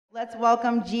Let's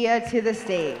welcome Gia to the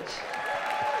stage.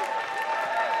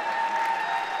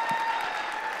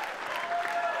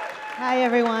 Hi,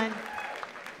 everyone.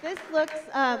 This looks,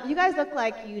 you guys look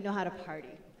like you know how to party.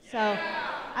 So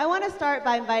I want to start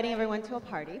by inviting everyone to a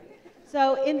party.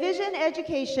 So Envision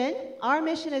Education, our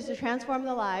mission is to transform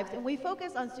the lives, and we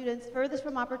focus on students furthest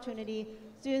from opportunity,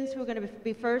 students who are going to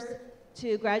be first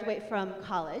to graduate from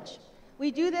college. We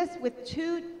do this with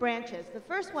two branches. The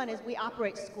first one is we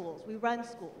operate schools, we run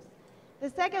schools.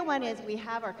 The second one is we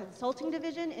have our consulting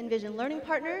division, Envision Learning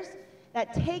Partners,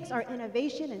 that takes our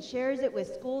innovation and shares it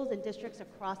with schools and districts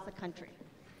across the country.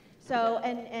 So,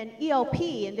 and ELP,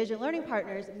 Envision Learning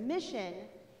Partners, mission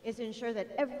is to ensure that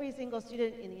every single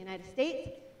student in the United States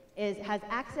has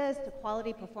access to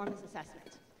quality performance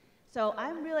assessment. So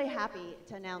I'm really happy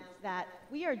to announce that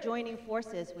we are joining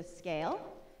forces with SCALE,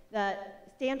 the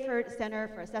Stanford Center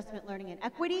for Assessment, Learning, and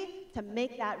Equity, to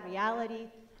make that reality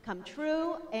come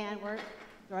true, and we're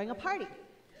throwing a party.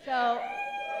 So,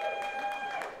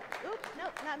 oops,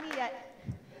 nope, not me yet.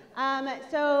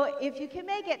 So if you can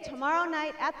make it tomorrow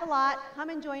night at the lot, come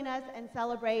and join us and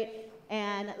celebrate,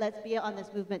 and let's be on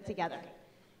this movement together.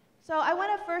 So I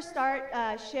want to first start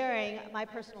sharing my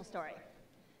personal story,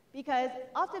 because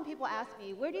often people ask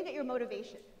me, where do you get your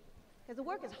motivation? Because the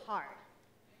work is hard.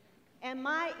 And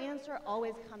my answer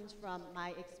always comes from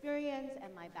my experience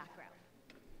and my background.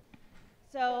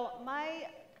 So coming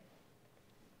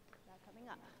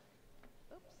up.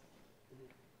 Oops.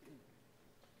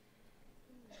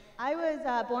 I was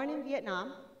born in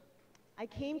Vietnam. I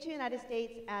came to the United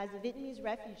States as a Vietnamese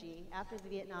refugee after the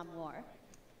Vietnam War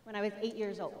when I was 8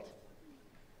 years old.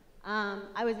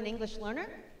 I was an English learner.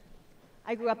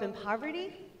 I grew up in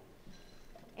poverty,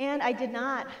 and I did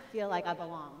not feel like I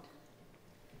belonged.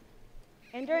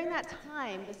 And during that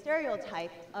time, the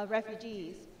stereotype of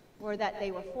refugees were that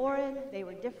they were foreign, they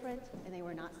were different, and they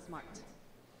were not smart.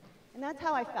 And that's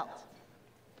how I felt.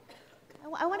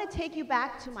 I want to take you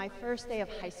back to my first day of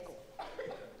high school.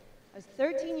 I was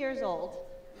 13 years old,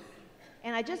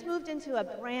 and I just moved into a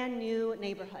brand new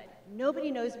neighborhood.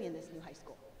 Nobody knows me in this new high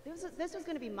school. This was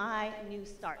going to be my new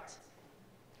start.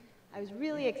 I was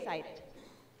really excited.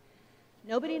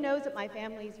 Nobody knows that my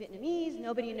family is Vietnamese.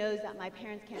 Nobody knows that my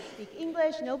parents can't speak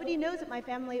English. Nobody knows that my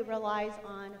family relies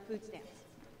on food stamps.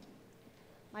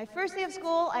 My first day of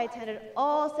school, I attended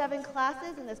all 7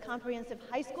 classes in this comprehensive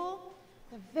high school.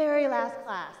 The very last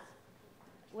class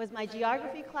was my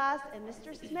geography class, and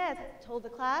Mr. Smith told the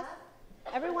class,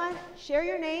 everyone, share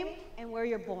your name and where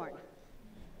you're born.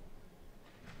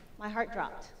 My heart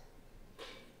dropped.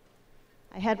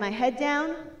 I had my head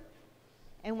down,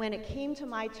 and when it came to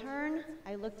my turn,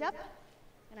 I looked up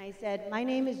and I said, my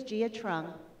name is Gia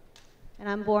Truong, and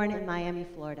I'm born in Miami,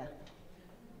 Florida.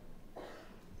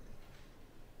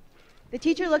 The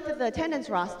teacher looked at the attendance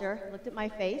roster, looked at my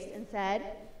face, and said,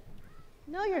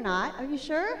 no, you're not. Are you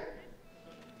sure?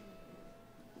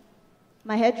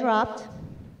 My head dropped.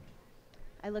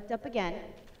 I looked up again,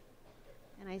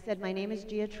 and I said, my name is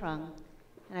Gia Truong,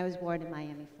 and I was born in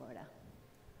Miami, Florida.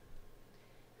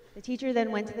 The teacher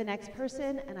then went to the next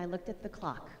person, and I looked at the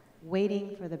clock,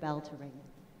 waiting for the bell to ring.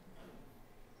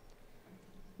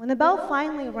 When the bell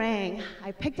finally rang,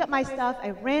 I picked up my stuff, I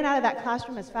ran out of that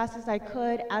classroom as fast as I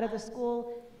could, out of the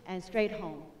school, and straight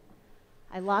home.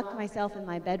 I locked myself in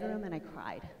my bedroom and I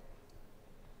cried.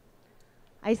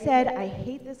 I said, I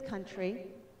hate this country,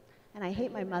 and I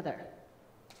hate my mother.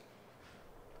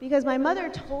 Because my mother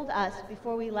told us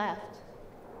before we left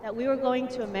that we were going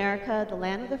to America, the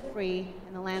land of the free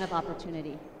and the land of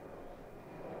opportunity.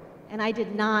 And I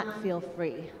did not feel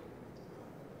free.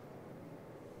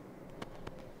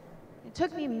 It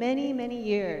took me many, many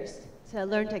years to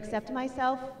learn to accept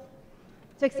myself,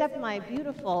 to accept my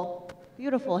beautiful,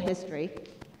 beautiful history,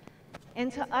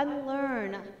 and to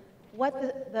unlearn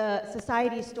what the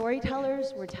society's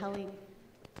storytellers were telling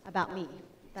about me,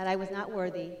 that I was not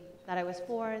worthy, that I was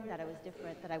foreign, that I was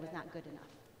different, that I was not good enough.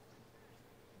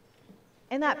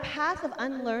 And that path of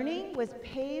unlearning was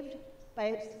paved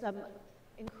by some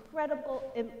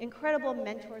incredible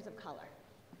mentors of color.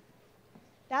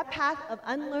 That path of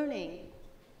unlearning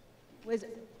was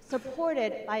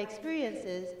supported by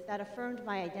experiences that affirmed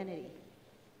my identity.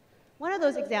 One of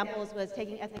those examples was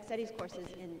taking ethnic studies courses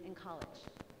in college,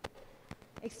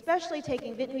 especially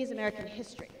taking Vietnamese American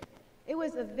history. It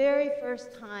was the very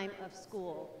first time of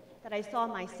school that I saw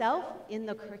myself in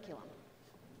the curriculum.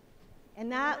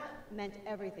 And that meant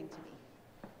everything to me.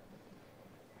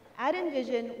 At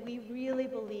Envision, we really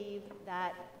believe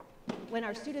that when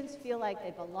our students feel like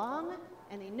they belong,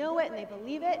 and they know it and they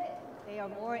believe it, they are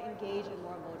more engaged and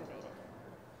more motivated.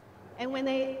 And when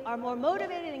they are more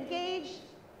motivated and engaged,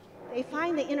 they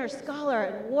find the inner scholar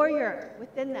and warrior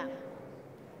within them.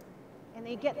 And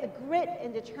they get the grit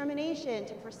and determination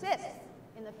to persist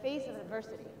in the face of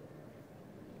adversity.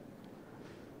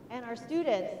 And our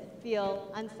students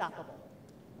feel unstoppable.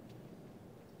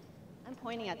 I'm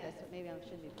pointing at this, but maybe I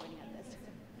shouldn't be pointing at this.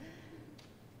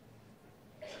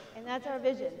 And that's our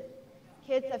vision,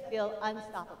 kids that feel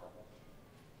unstoppable.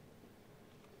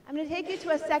 I'm going to take you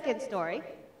to a second story.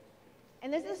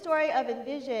 And this is a story of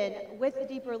Envision with the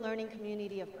deeper learning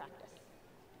community of practice.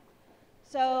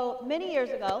 So many years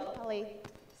ago, probably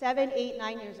 7, 8,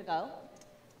 9 years ago,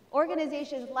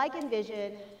 organizations like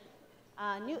Envision,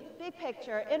 Big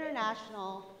Picture,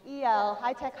 International, EL,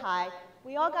 High Tech High,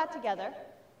 we all got together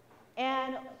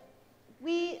and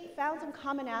we found some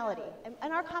commonality.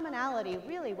 And our commonality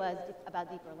really was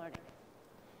about deeper learning.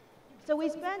 So we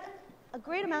spent a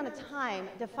great amount of time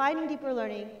defining deeper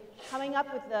learning, coming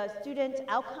up with the student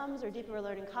outcomes or deeper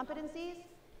learning competencies,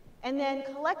 and then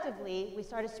collectively we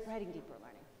started spreading deeper learning.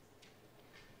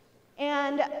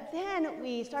 And then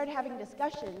we started having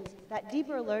discussions that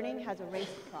deeper learning has a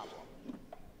race problem.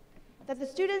 That the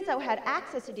students that had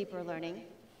access to deeper learning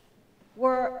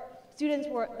were students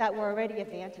that were already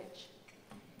advantaged.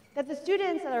 That the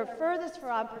students that are furthest from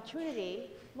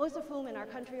opportunity, most of whom in our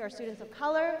country are students of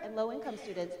color and low-income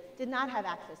students, did not have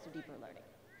access to deeper learning.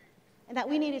 And that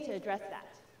we needed to address that.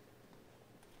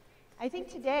 I think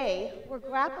today we're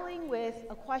grappling with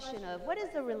a question of what is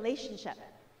the relationship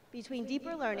between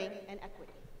deeper learning and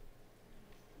equity.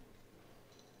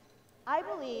 I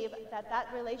believe that that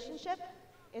relationship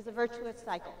is a virtuous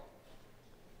cycle.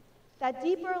 That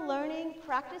deeper learning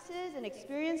practices and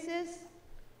experiences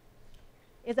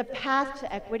is a path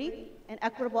to equity and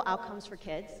equitable outcomes for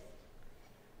kids.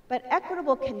 But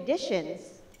equitable conditions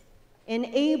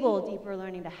enable deeper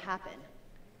learning to happen.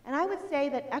 And I would say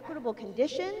that equitable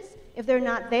conditions, if they're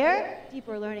not there,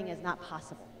 deeper learning is not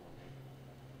possible.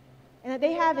 And that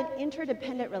they have an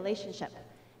interdependent relationship.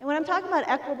 And when I'm talking about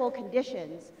equitable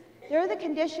conditions, they're the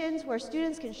conditions where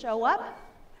students can show up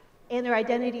and their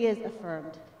identity is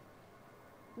affirmed.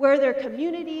 Where their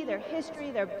community, their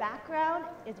history, their background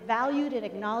is valued and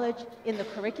acknowledged in the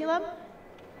curriculum,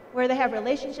 where they have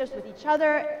relationships with each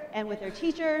other and with their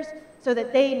teachers so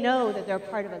that they know that they're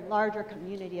part of a larger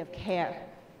community of care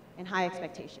and high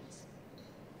expectations.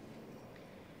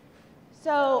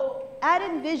 So at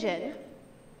Envision,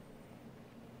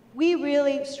 we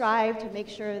really strive to make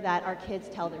sure that our kids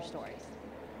tell their stories.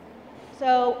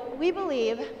 So we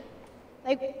believe,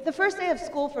 like the first day of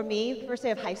school for me, first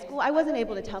day of high school, I wasn't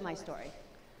able to tell my story.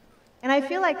 And I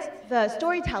feel like the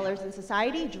storytellers in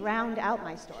society drowned out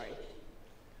my story.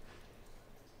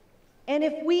 And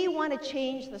if we want to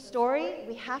change the story,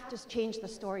 we have to change the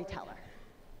storyteller.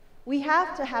 We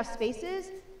have to have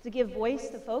spaces to give voice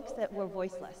to folks that were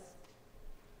voiceless.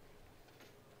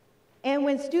 And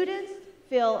when students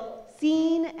feel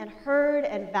seen and heard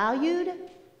and valued,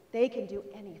 they can do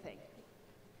anything.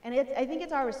 And I think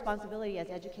it's our responsibility as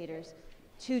educators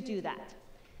to do that.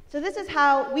 So this is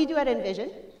how we do it at Envision,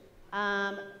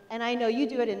 and I know you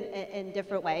do it in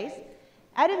different ways.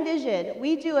 At Envision,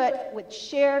 we do it with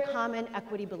shared common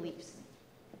equity beliefs.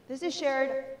 This is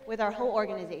shared with our whole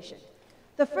organization.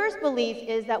 The first belief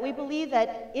is that we believe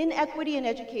that inequity in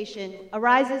education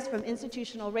arises from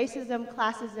institutional racism,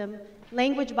 classism,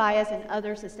 language bias, and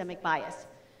other systemic bias.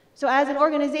 So as an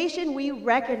organization, we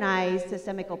recognize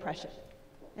systemic oppression,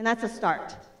 and that's a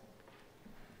start.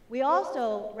 We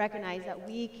also recognize that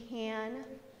we can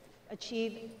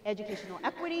achieve educational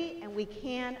equity, and we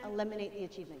can eliminate the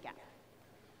achievement gap.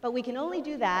 But we can only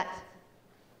do that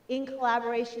in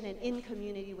collaboration and in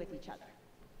community with each other.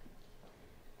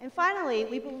 And finally,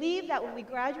 we believe that when we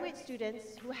graduate students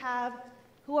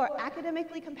who are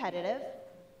academically competitive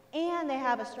and they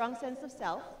have a strong sense of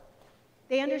self,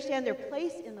 they understand their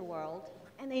place in the world,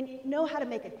 and they know how to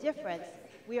make a difference,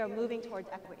 we are moving towards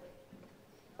equity.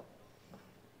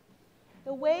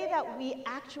 The way that we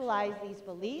actualize these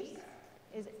beliefs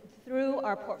is through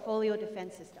our portfolio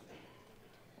defense system.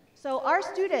 So our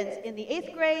students in the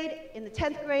 8th grade, in the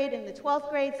 10th grade, in the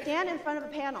 12th grade stand in front of a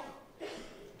panel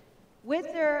with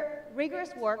their rigorous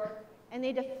work, and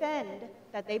they defend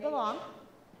that they belong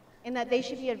and that they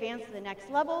should be advanced to the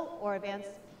next level or advanced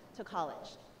to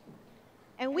college.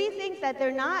 And we think that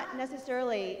they're not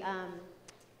necessarily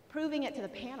proving it to the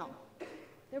panel.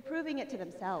 They're proving it to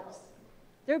themselves.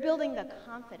 They're building the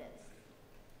confidence.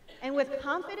 And with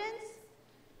confidence,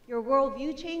 your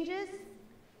worldview changes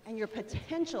and your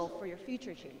potential for your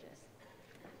future changes.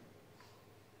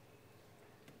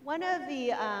 One of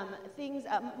the things,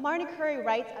 Marnie Curry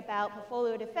writes about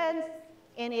portfolio defense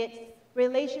and its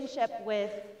relationship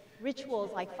with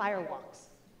rituals like firewalks.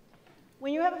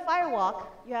 When you have a fire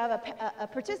walk, you have a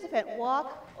participant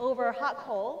walk over a hot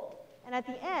coal, and at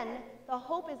the end, the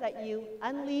hope is that you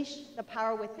unleash the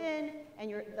power within,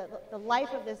 and the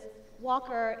life of this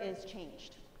walker is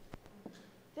changed.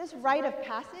 This rite of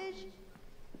passage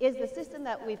is the system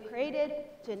that we've created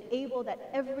to enable that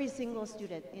every single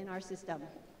student in our system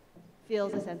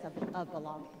feels a sense of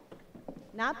belonging.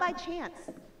 Not by chance,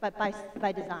 but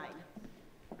by design.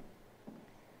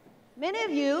 Many of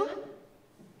you,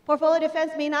 portfolio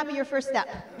defense may not be your first step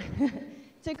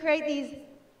to create these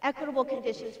equitable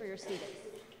conditions for your students.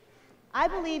 I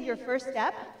believe your first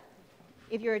step,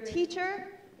 if you're a teacher,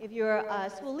 if you're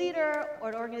a school leader or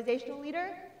an organizational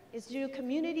leader, is to do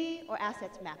community or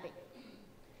assets mapping.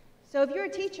 So if you're a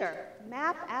teacher,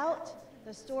 map out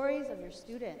the stories of your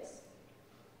students.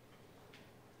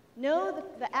 Know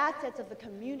the assets of the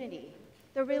community,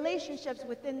 the relationships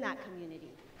within that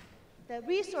community, the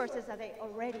resources that they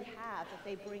already have that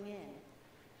they bring in.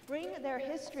 Bring their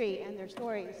history and their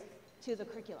stories to the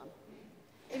curriculum.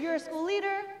 If you're a school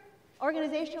leader,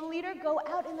 organizational leader, go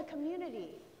out in the community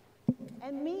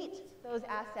and meet those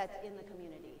assets in the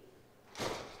community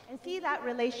and see that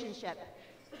relationship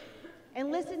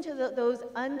and listen to those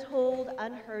untold,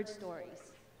 unheard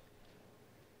stories.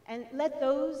 And let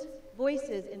those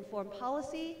voices inform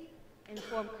policy,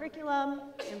 inform curriculum,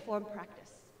 inform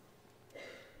practice.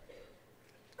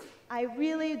 I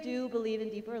really do believe in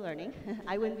deeper learning.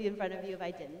 I wouldn't be in front of you if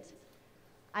I didn't.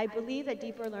 I believe that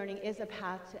deeper learning is a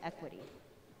path to equity.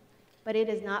 But it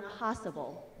is not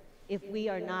possible if we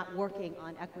are not working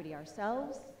on equity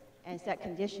ourselves and set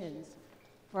conditions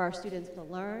for our students to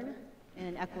learn in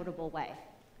an equitable way.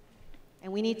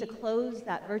 And we need to close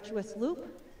that virtuous loop,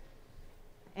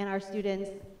 and our students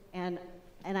and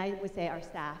I would say our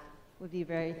staff would be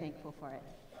very thankful for it.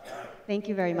 Thank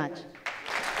you very much.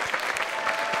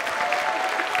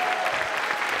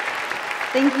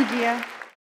 Thank you, Gia.